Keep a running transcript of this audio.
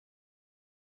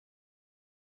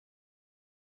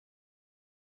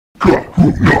Here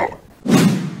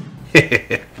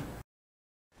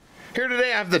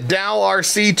today I have the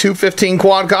DALRC DL215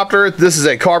 quadcopter. This is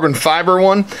a carbon fiber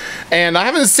one, and I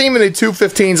haven't seen many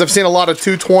 215s. I've seen a lot of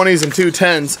 220s and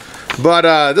 210s,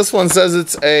 but this one says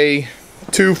it's a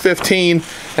 215,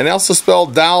 and they also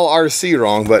spelled DALRC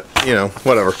wrong, but you know,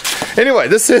 whatever. Anyway,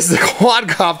 this is the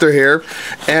quadcopter here,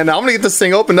 and I'm gonna get this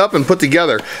thing opened up and put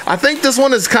together. I think this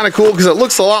one is kind of cool because it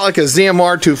looks a lot like a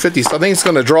ZMR 250, so I think it's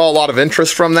going to draw a lot of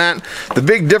interest from that. The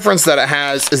big difference that it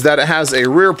has is that it has a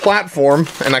rear platform,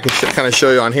 and I can kind of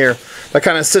show you on here, that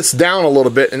kind of sits down a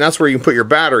little bit, and that's where you can put your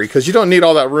battery, because you don't need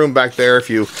all that room back there if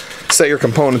you set your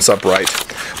components up right.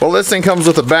 Well, this thing comes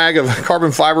with a bag of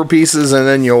carbon fiber pieces and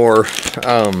then your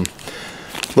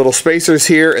little spacers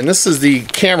here, and this is the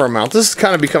camera mount. This is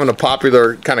kind of becoming a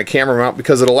popular kind of camera mount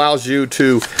because it allows you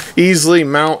to easily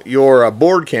mount your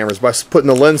board cameras by putting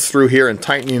the lens through here and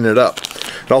tightening it up.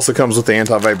 It also comes with the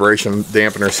anti-vibration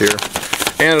dampeners here.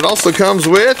 And it also comes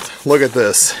with, look at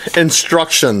this,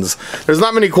 instructions. There's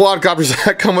not many quadcopters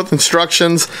that come with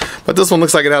instructions, but this one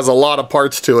looks like it has a lot of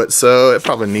parts to it, so it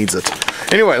probably needs it.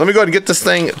 Anyway, let me go ahead and get this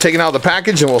thing taken out of the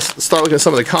package, and we'll start looking at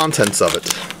some of the contents of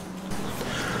it.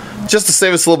 Just to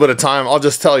save us a little bit of time, I'll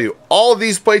just tell you, all of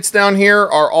these plates down here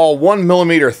are all 1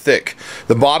 millimeter thick.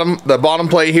 The bottom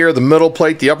plate here, the middle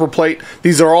plate, the upper plate,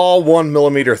 these are all 1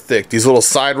 millimeter thick. These little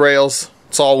side rails,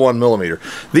 it's all 1 millimeter.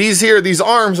 These here, these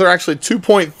arms are actually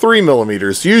 2.3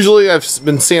 millimeters. Usually I've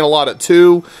been seeing a lot at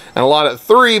 2 and a lot at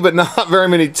 3, but not very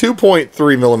many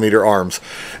 2.3 millimeter arms.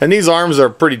 And these arms are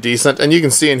pretty decent, and you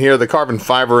can see in here the carbon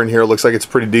fiber in here looks like it's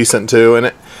pretty decent too, and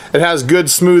it has good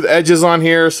smooth edges on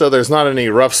here, so there's not any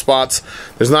rough spots.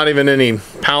 There's not even any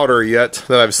powder yet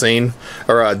that I've seen,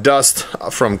 or dust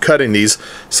from cutting these.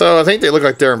 So I think they look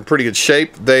like they're in pretty good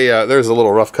shape. There's a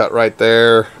little rough cut right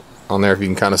there on there if you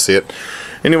can kind of see it.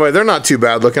 Anyway, they're not too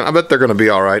bad looking. I bet they're going to be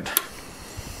alright.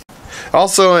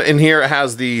 Also in here it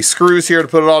has the screws here to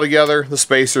put it all together, the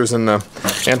spacers and the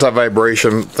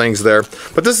anti-vibration things there.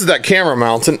 But this is that camera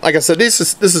mount, and like I said, this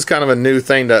is kind of a new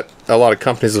thing that a lot of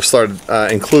companies have started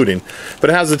including. But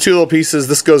it has the two little pieces.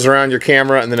 This goes around your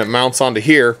camera and then it mounts onto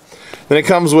here. Then it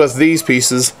comes with these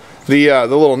pieces. The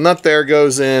little nut there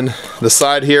goes in the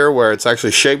side here where it's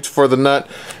actually shaped for the nut,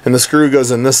 and the screw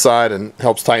goes in this side and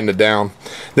helps tighten it down.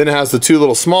 Then it has the two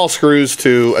little small screws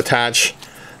to attach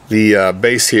the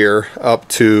base here up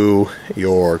to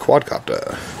your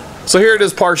quadcopter. So here it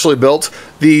is partially built.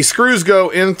 The screws go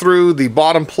in through the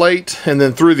bottom plate and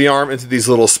then through the arm into these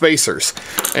little spacers.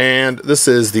 And this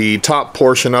is the top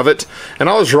portion of it. And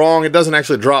I was wrong, it doesn't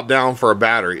actually drop down for a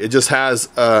battery. It just has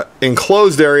an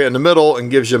enclosed area in the middle and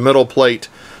gives you a middle plate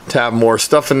to have more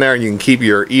stuff in there, and you can keep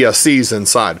your ESCs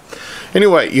inside.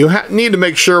 Anyway, you need to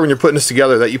make sure when you're putting this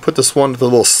together that you put this one with the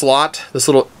little slot, this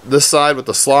side with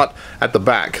the slot at the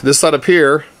back. This side up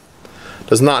here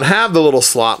does not have the little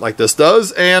slot like this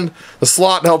does, and the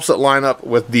slot helps it line up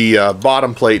with the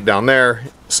bottom plate down there,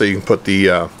 so you can put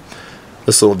the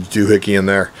this little doohickey in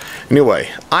there. Anyway,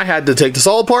 I had to take this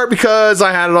all apart because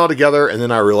I had it all together and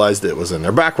then I realized it was in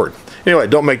there backward. Anyway,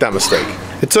 don't make that mistake.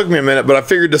 It took me a minute, but I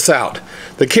figured this out.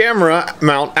 The camera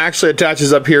mount actually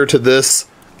attaches up here to this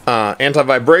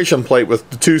anti-vibration plate with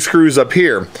the two screws up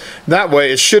here. That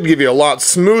way it should give you a lot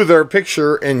smoother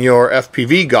picture in your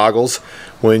FPV goggles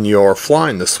when you're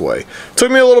flying this way.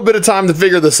 Took me a little bit of time to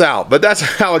figure this out, but that's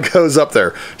how it goes up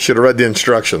there. Should have read the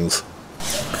instructions.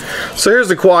 So here's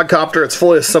the quadcopter. It's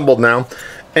fully assembled now,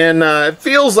 and it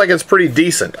feels like it's pretty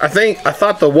decent. I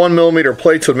thought the 1 millimeter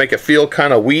plates would make it feel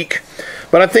kind of weak,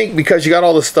 but I think because you got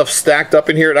all this stuff stacked up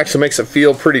in here, it actually makes it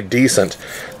feel pretty decent.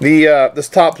 This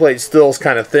top plate still is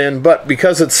kind of thin, but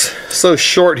because it's so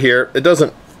short here, it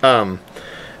doesn't bend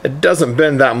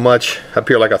that much up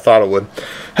here like I thought it would.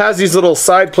 Has these little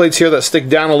side plates here that stick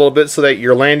down a little bit so that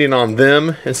you're landing on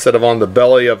them instead of on the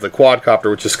belly of the quadcopter,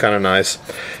 which is kind of nice.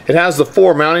 It has the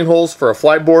 4 mounting holes for a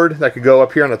flight board that could go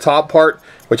up here on the top part,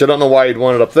 which I don't know why you'd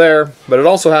want it up there, but it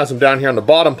also has them down here on the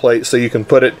bottom plate so you can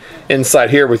put it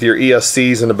inside here with your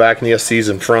ESCs in the back and ESCs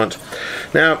in front.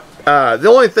 Now, the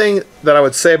only thing that I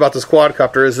would say about this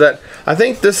quadcopter is that I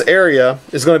think this area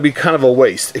is going to be kind of a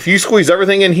waste. If you squeeze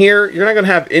everything in here, you're not going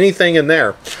to have anything in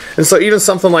there. And so even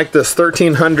something like this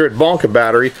 1300 Banggood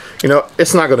battery, you know,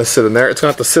 it's not going to sit in there. It's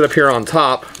going to have to sit up here on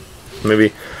top,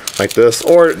 maybe like this,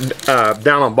 or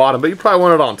down on bottom, but you probably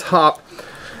want it on top.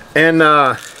 And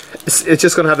it's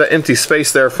just going to have that empty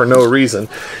space there for no reason.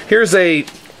 Here's a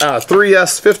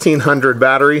 3S 1500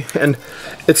 battery, and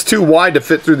it's too wide to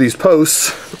fit through these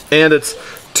posts, and it's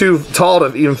too tall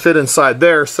to even fit inside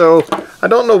there. So I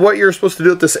don't know what you're supposed to do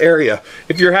with this area.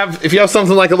 If you have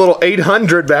something like a little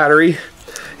 800 battery,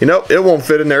 You know, it won't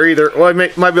fit in there either. Well, you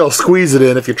might be able to squeeze it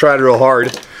in if you tried real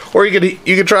hard. Or you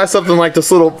could try something like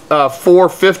this little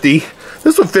 450.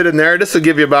 This would fit in there. This would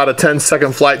give you about a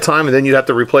 10-second flight time, and then you'd have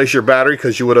to replace your battery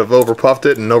because you would have overpuffed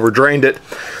it and overdrained it.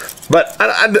 But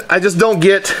I just don't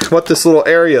get what this little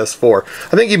area is for.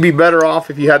 I think you'd be better off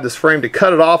if you had this frame to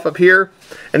cut it off up here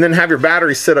and then have your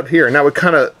battery sit up here. And that would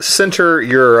kind of center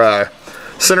your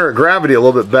center of gravity a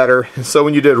little bit better. And so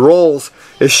when you did rolls,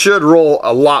 it should roll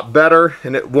a lot better,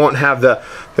 and it won't have the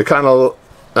kind of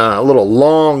little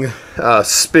long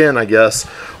spin, I guess,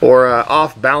 or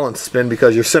off balance spin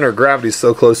because your center of gravity is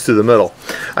so close to the middle.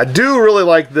 I do really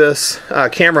like this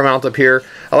camera mount up here.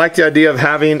 I like the idea of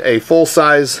having a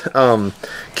full-size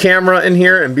camera in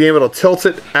here and being able to tilt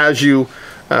it as you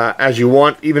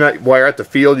want. Even while you're at the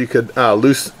field, you could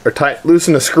loosen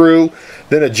the screw,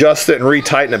 then adjust it and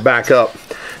retighten it back up.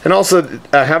 And also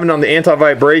having on the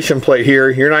anti-vibration plate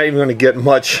here, you're not even going to get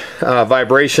much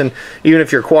vibration, even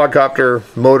if your quadcopter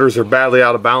motors are badly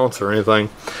out of balance or anything.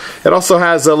 It also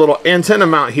has a little antenna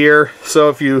mount here, so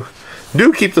if you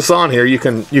do keep this on here, you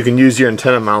can use your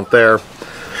antenna mount there.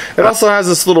 It also has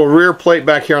this little rear plate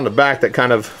back here on the back that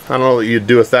kind of, I don't know what you'd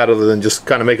do with that other than just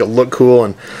kind of make it look cool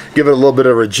and give it a little bit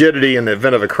of rigidity in the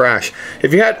event of a crash.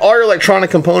 If you had all your electronic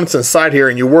components inside here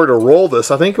and you were to roll this,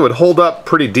 I think it would hold up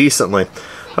pretty decently.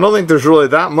 I don't think there's really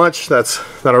that much that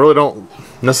I really don't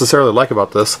necessarily like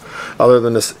about this, other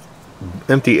than this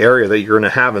empty area that you're going to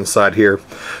have inside here.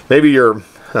 Maybe your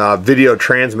video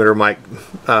transmitter might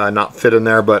not fit in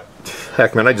there, but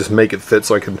heck, man, I just make it fit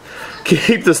so I can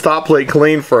keep this top plate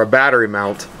clean for a battery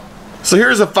mount. So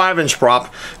here's a 5-inch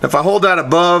prop. If I hold that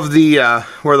above the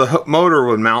where the motor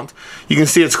would mount, you can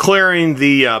see it's clearing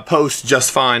the post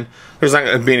just fine. There's not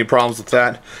going to be any problems with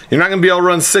that. You're not going to be able to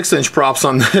run 6-inch props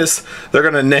on this. They're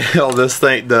going to nail this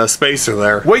thing, the spacer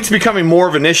there. Weight's becoming more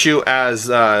of an issue as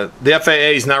the FAA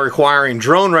is now requiring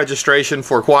drone registration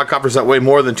for quadcopters that weigh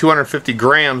more than 250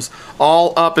 grams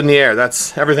all up in the air.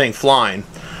 That's everything flying.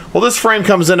 Well, this frame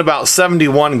comes in about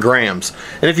 71 grams.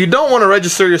 And if you don't want to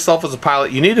register yourself as a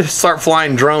pilot, you need to start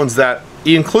flying drones that,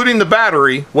 including the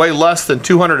battery, weigh less than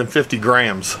 250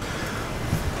 grams.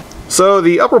 So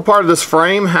the upper part of this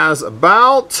frame has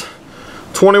about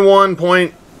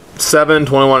 21.7,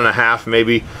 21 and a half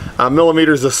maybe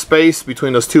millimeters of space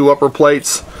between those two upper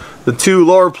plates. The two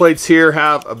lower plates here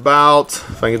have about,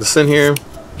 if I can get this in here,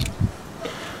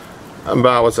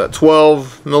 about, what's that,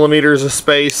 12 millimeters of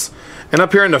space. And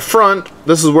up here in the front,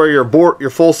 this is where your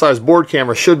full-size board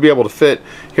camera should be able to fit.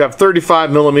 You have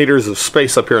 35 millimeters of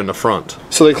space up here in the front.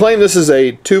 So they claim this is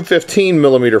a 215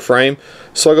 millimeter frame.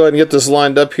 So I'll go ahead and get this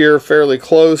lined up here fairly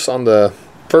close on the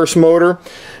first motor.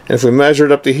 And if we measure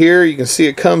it up to here, you can see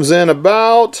it comes in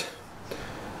about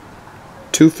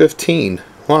 215.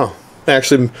 Wow. I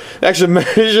actually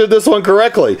measured this one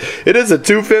correctly. It is a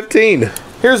 215.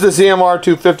 Here's this EMR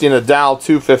 250 and a DAL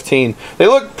 215. They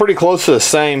look pretty close to the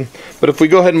same, but if we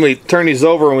go ahead and we turn these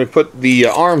over and we put the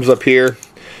arms up here,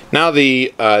 now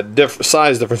the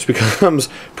size difference becomes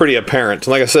pretty apparent.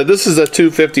 Like I said, this is a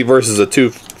 250 versus a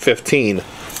 215.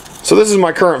 So this is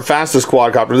my current fastest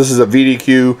quadcopter. This is a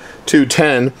VDQ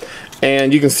 210.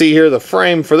 And you can see here the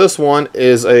frame for this one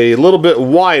is a little bit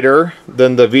wider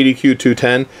than the VDQ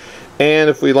 210.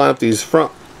 And if we line up these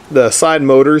the side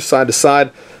motors side to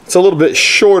side, it's a little bit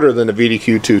shorter than the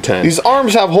VDQ 210. These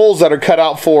arms have holes that are cut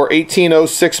out for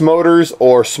 1806 motors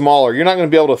or smaller. You're not going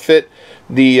to be able to fit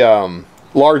the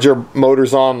larger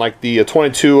motors on, like the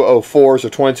 2204s or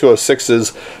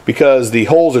 2206s, because the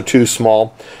holes are too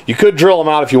small. You could drill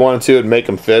them out if you wanted to and make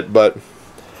them fit, but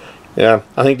yeah,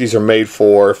 I think these are made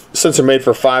for, since they're made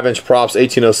for 5-inch props,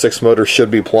 1806 motors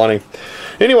should be plenty.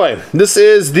 Anyway, this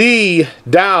is the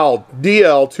DAL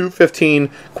DL215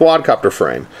 quadcopter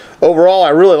frame. Overall, I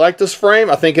really like this frame.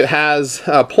 I think it has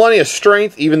plenty of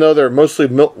strength, even though they're mostly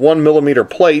 1 millimeter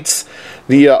plates.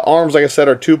 The arms, like I said,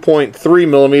 are 2.3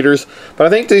 millimeters. But I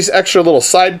think these extra little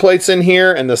side plates in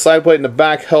here and the side plate in the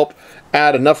back help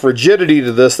add enough rigidity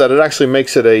to this that it actually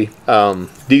makes it a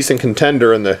decent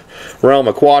contender in the realm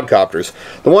of quadcopters.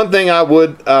 The one thing I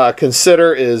would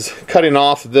consider is cutting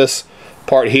off this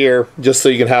part here, just so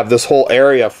you can have this whole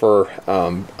area for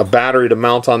a battery to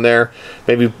mount on there.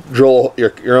 Maybe drill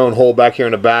your own hole back here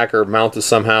in the back, or mount it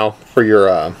somehow for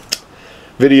your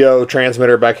video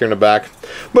transmitter back here in the back.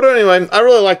 But anyway, I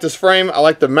really like this frame. I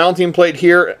like the mounting plate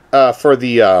here for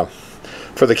the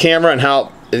camera, and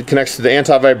how it connects to the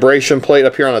anti-vibration plate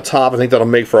up here on the top. I think that'll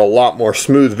make for a lot more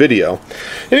smooth video.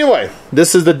 Anyway,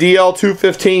 this is the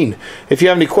DL215. If you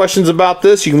have any questions about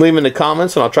this, you can leave them in the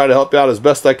comments and I'll try to help you out as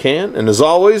best I can. And as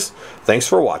always, thanks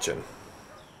for watching.